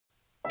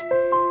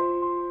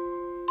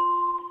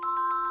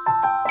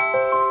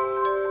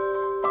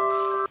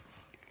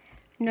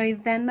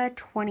November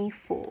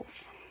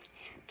 24th.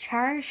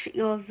 Cherish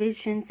your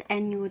visions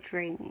and your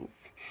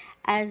dreams,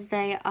 as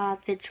they are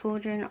the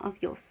children of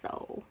your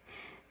soul,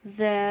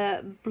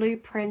 the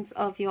blueprints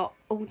of your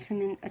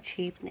ultimate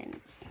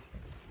achievements.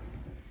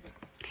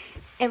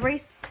 Ever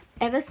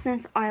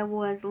since I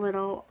was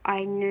little,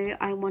 I knew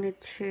I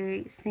wanted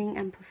to sing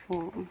and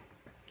perform.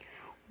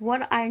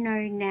 What I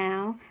know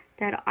now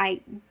that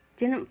I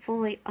didn't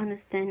fully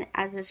understand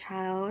as a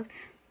child,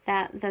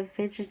 that the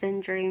visions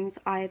and dreams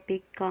I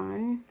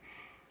begun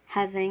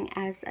having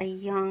as a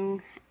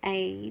young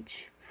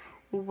age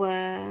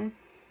were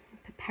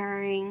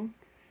preparing,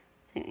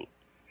 it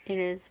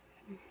is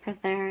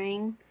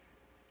preparing,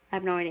 I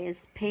have no idea,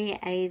 it's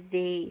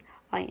Paving,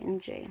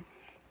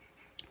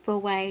 for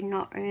way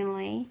not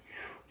only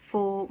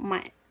for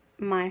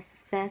my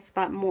success,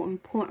 but more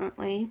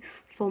importantly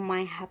for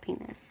my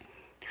happiness.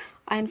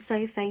 I am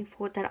so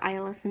thankful that I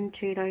listened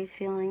to those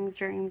feelings,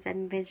 dreams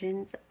and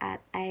visions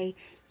at a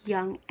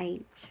young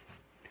age.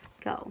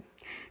 Go.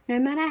 No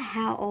matter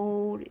how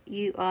old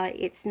you are,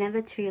 it's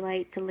never too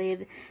late to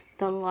live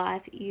the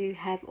life you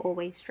have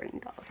always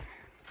dreamed of.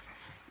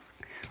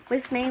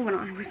 With me, when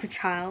I was a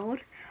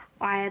child,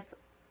 I've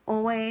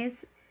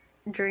always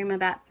dreamed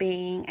about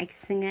being a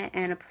singer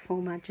and a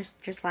performer,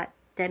 just like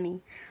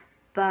Demi.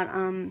 But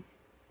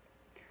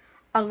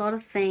a lot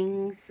of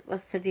things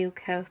with severe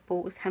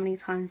curveballs, how many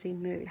times we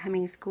moved, how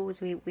many schools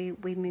we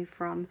moved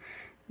from,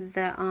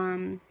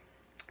 the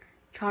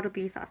child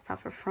abuse I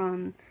suffered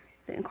from,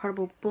 the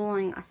incredible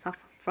bullying I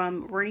suffered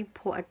from, really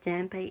put a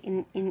damper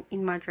in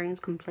my dreams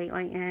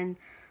completely, and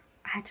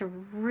I had to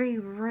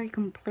really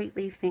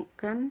completely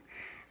think them.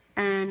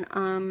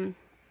 And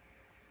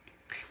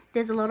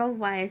there's a lot of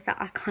ways that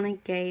I kind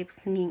of gave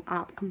singing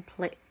up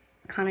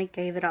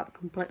gave it up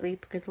completely,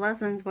 because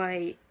lessons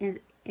were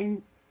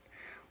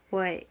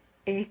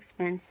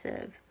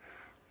expensive,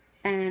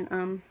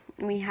 and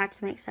we had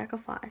to make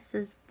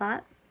sacrifices.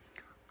 But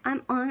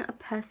I'm on a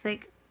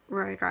perfect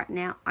road right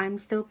now. I'm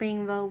still being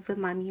involved with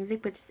my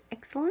music, which is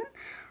excellent.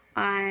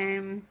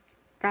 I'm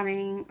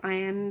studying, I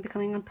am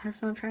becoming a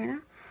personal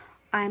trainer.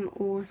 I'm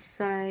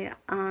also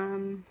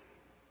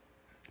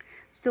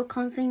still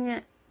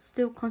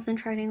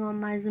concentrating on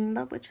my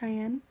Zumba, which I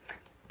am,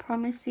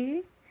 promise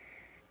you.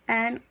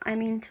 And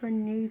I'm into a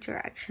new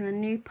direction, a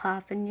new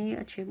path, a new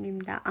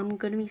achievement that I'm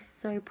going to be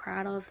so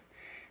proud of,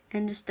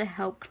 and just to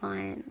help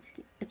clients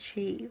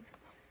achieve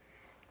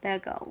their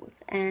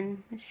goals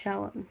and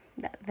show them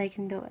that they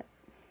can do it.